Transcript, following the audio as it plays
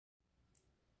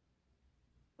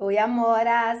Oi,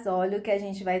 Amoras! Olha o que a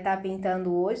gente vai estar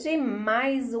pintando hoje.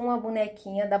 Mais uma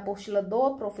bonequinha da apostila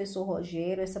do professor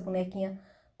Rogério. Essa bonequinha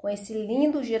com esse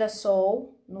lindo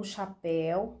girassol no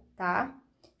chapéu, tá?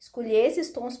 Escolhi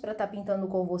esses tons para estar pintando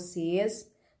com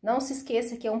vocês. Não se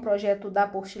esqueça que é um projeto da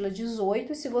apostila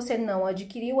 18. E se você não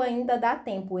adquiriu, ainda dá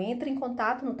tempo. Entre em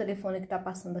contato no telefone que tá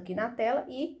passando aqui na tela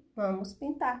e vamos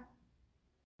pintar.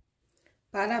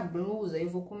 Para a blusa, eu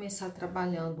vou começar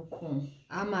trabalhando com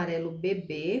amarelo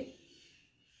bebê.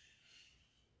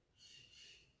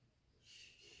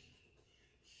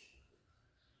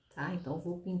 Tá? Então,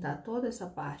 vou pintar toda essa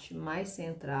parte mais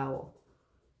central, ó,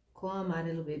 com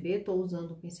amarelo bebê. Tô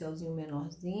usando um pincelzinho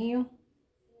menorzinho.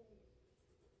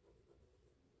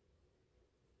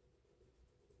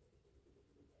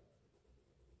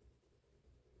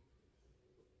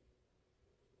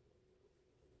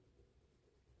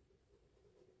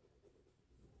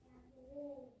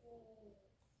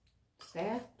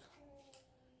 Certo?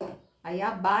 Aí,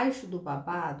 abaixo do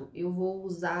babado, eu vou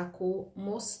usar a cor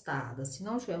mostarda. Se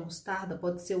não tiver mostarda,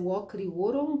 pode ser o ocre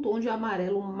ouro ou um tom de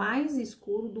amarelo mais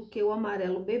escuro do que o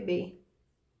amarelo bebê.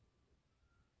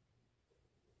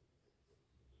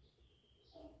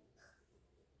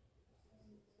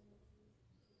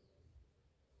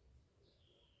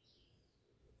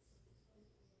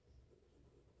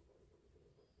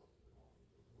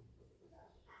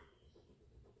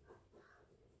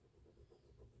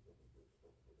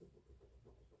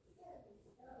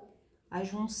 A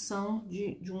junção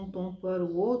de um tom para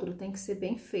o outro tem que ser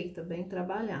bem feita, bem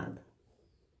trabalhada.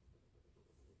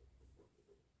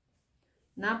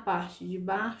 Na parte de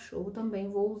baixo, eu também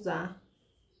vou usar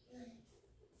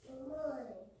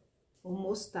o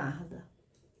mostarda.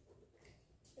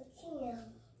 Eu te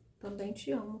amo. Também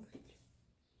te amo, filho.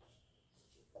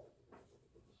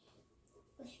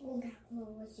 Vou brincar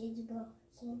com você de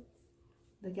bloquinho.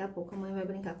 Daqui a pouco a mãe vai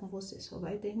brincar com você, só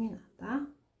vai terminar, tá?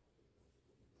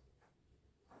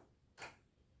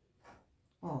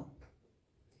 Ó,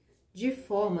 de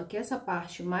forma que essa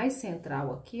parte mais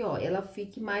central aqui, ó, ela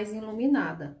fique mais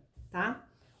iluminada, tá?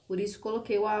 Por isso,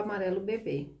 coloquei o amarelo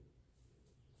bebê.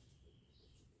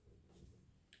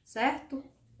 Certo?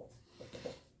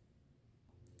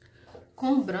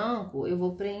 Com branco, eu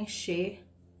vou preencher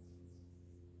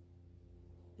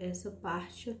essa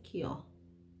parte aqui, ó.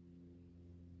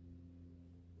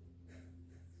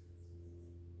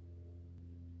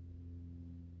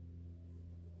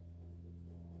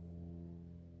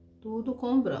 Tudo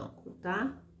com branco,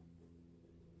 tá?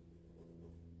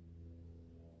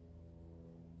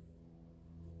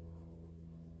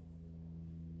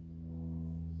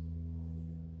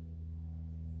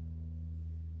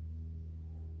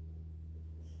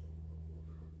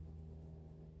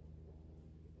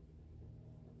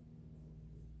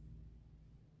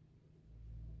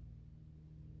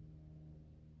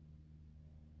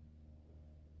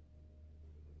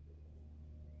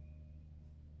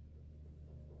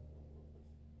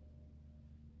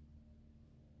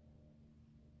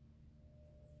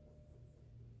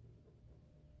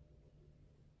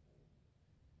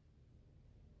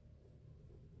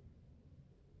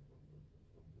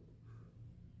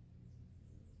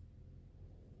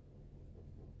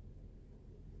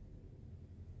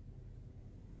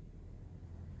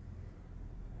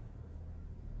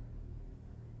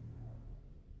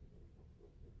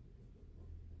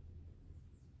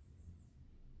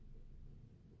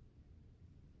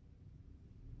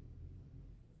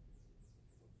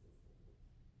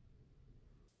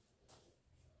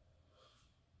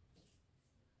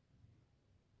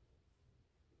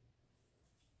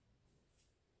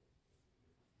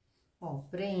 Ó,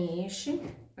 preenche,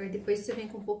 aí depois você vem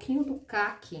com um pouquinho do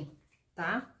caque,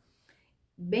 tá?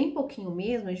 Bem pouquinho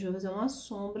mesmo, a gente vai fazer uma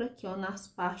sombra aqui, ó, nas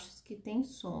partes que tem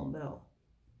sombra, ó.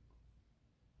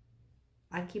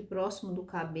 Aqui próximo do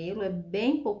cabelo, é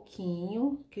bem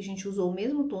pouquinho, que a gente usou o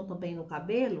mesmo tom também no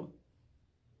cabelo,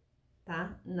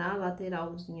 tá? Na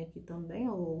lateralzinha aqui também,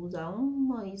 ó, vou usar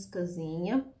uma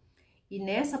iscazinha. E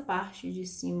nessa parte de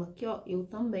cima aqui, ó, eu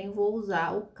também vou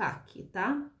usar o caque,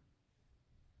 tá?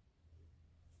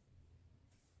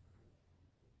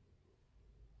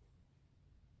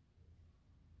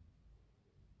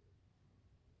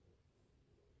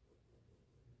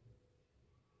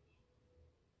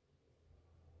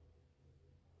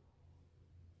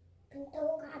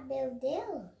 Pintou o cabelo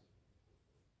dela?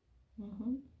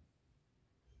 Uhum.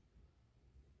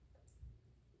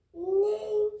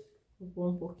 Nem. Vou pôr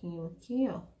um pouquinho aqui,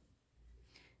 ó.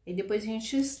 E depois a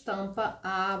gente estampa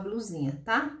a blusinha,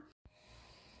 tá?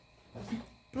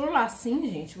 Pro lacinho,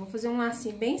 gente, vou fazer um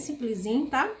lacinho bem simplesinho,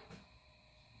 tá?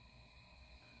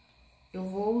 Eu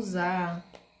vou usar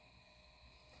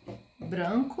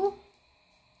branco.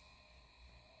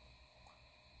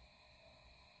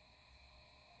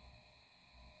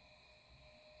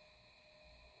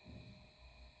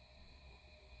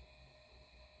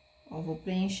 Ó, vou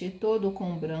preencher todo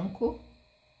com branco.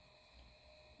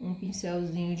 Um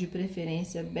pincelzinho de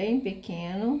preferência bem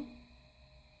pequeno.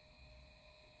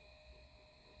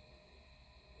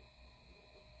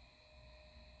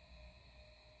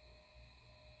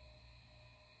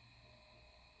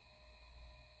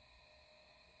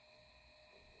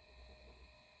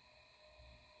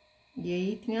 E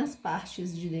aí, tem as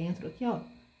partes de dentro aqui, ó,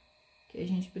 que a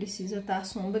gente precisa tá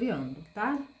sombreando,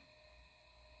 tá?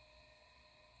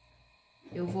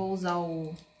 Eu vou usar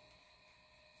o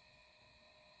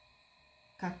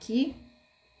caqui.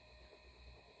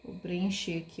 Vou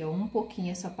preencher aqui, ó, um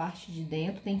pouquinho essa parte de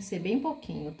dentro, tem que ser bem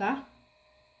pouquinho, tá?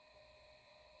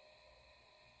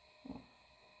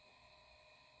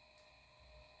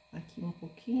 Aqui um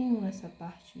pouquinho, nessa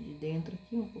parte de dentro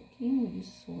aqui, um pouquinho de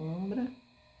sombra.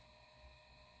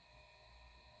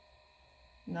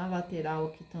 Na lateral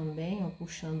aqui também, ó,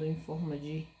 puxando em forma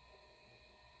de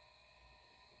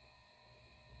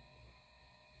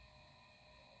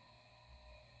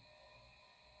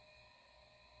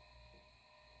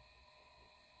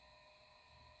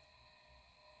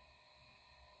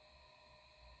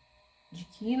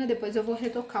quina. Depois eu vou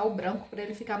retocar o branco para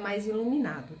ele ficar mais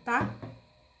iluminado, tá?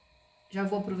 Já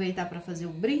vou aproveitar para fazer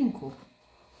o brinco.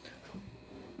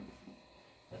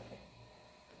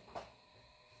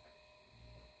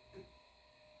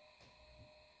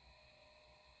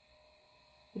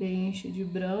 Preenche de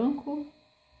branco.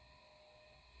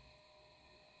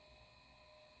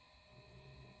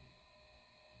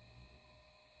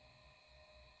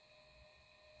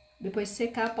 Depois de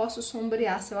secar, posso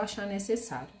sombrear se eu achar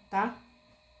necessário, tá?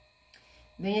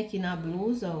 Vem aqui na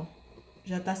blusa, ó,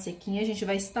 já tá sequinha, a gente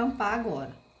vai estampar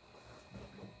agora.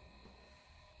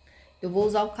 Eu vou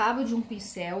usar o cabo de um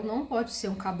pincel, não pode ser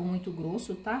um cabo muito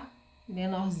grosso, tá?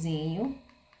 Menorzinho.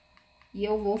 E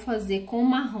eu vou fazer com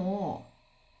marrom, ó.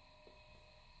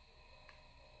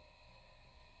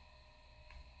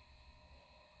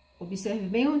 Observe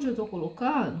bem onde eu tô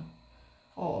colocando,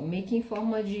 ó, meio que em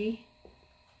forma de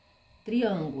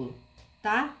triângulo,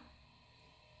 tá?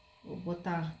 Vou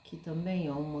botar aqui também,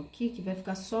 ó, uma aqui que vai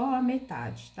ficar só a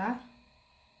metade, tá?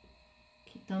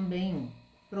 Aqui também um.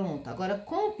 Pronto, agora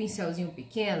com o pincelzinho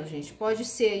pequeno, gente, pode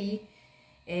ser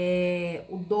aí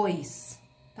o 2,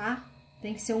 tá?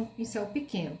 Tem que ser um pincel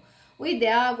pequeno. O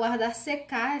ideal é aguardar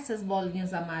secar essas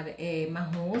bolinhas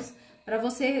marrons, pra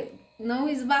você não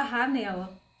esbarrar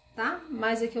nela, tá?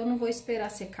 Mas aqui eu não vou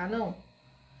esperar secar, não.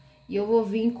 E eu vou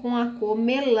vir com a cor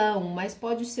melão, mas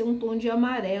pode ser um tom de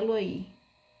amarelo aí.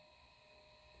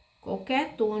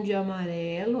 Qualquer tom de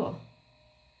amarelo, ó.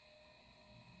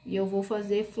 E eu vou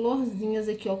fazer florzinhas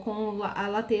aqui, ó, com a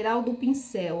lateral do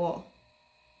pincel, ó.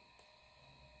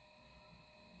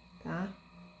 Tá?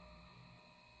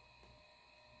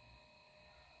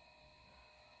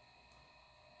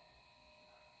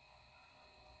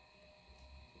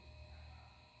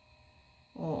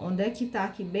 Ó, onde é que tá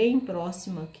aqui bem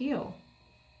próximo aqui, ó.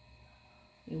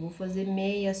 Eu vou fazer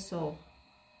meia só.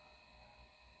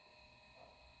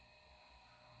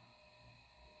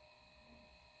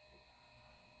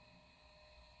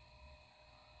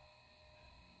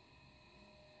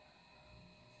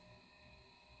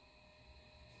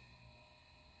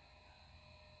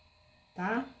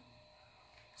 Tá?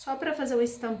 Só pra fazer uma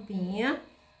estampinha.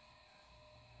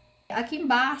 Aqui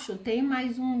embaixo tem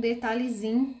mais um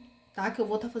detalhezinho, tá? Que eu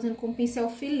vou tá fazendo com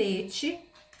pincel filete,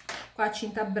 com a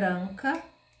tinta branca.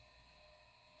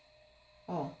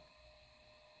 Ó.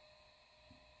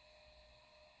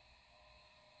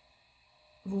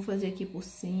 Vou fazer aqui por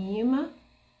cima.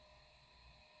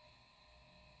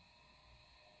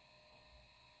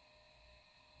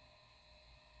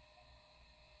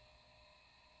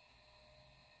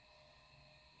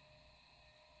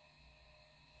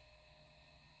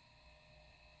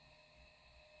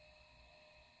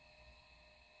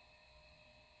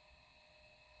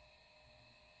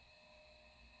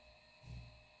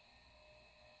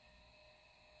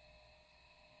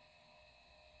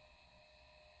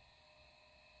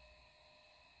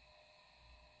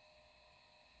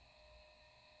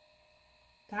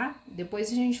 Tá?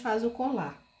 Depois a gente faz o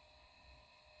colar.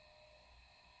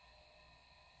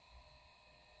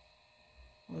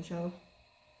 Eu já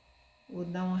vou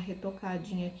dar uma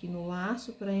retocadinha aqui no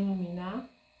laço para iluminar.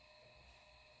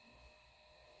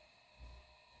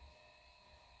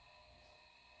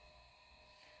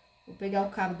 Vou pegar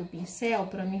o cabo do pincel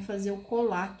para mim fazer o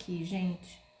colar aqui,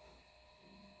 gente.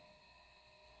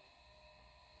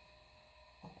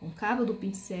 com o cabo do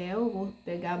pincel, vou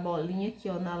pegar a bolinha aqui,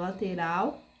 ó, na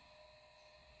lateral.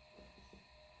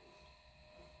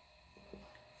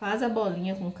 Faz a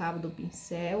bolinha com o cabo do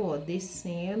pincel, ó,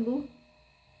 descendo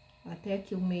até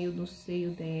aqui o meio do seio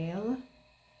dela.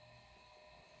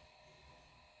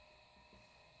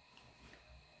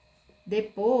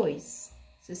 Depois,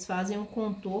 vocês fazem um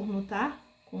contorno, tá?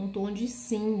 Com um tom de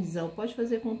cinza, ou pode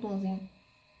fazer com um tomzinho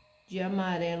de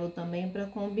amarelo também pra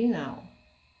combinar, ó.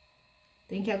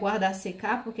 Tem que aguardar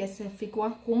secar, porque essa fica um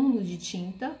acúmulo de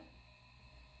tinta.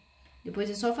 Depois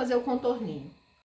é só fazer o contorninho.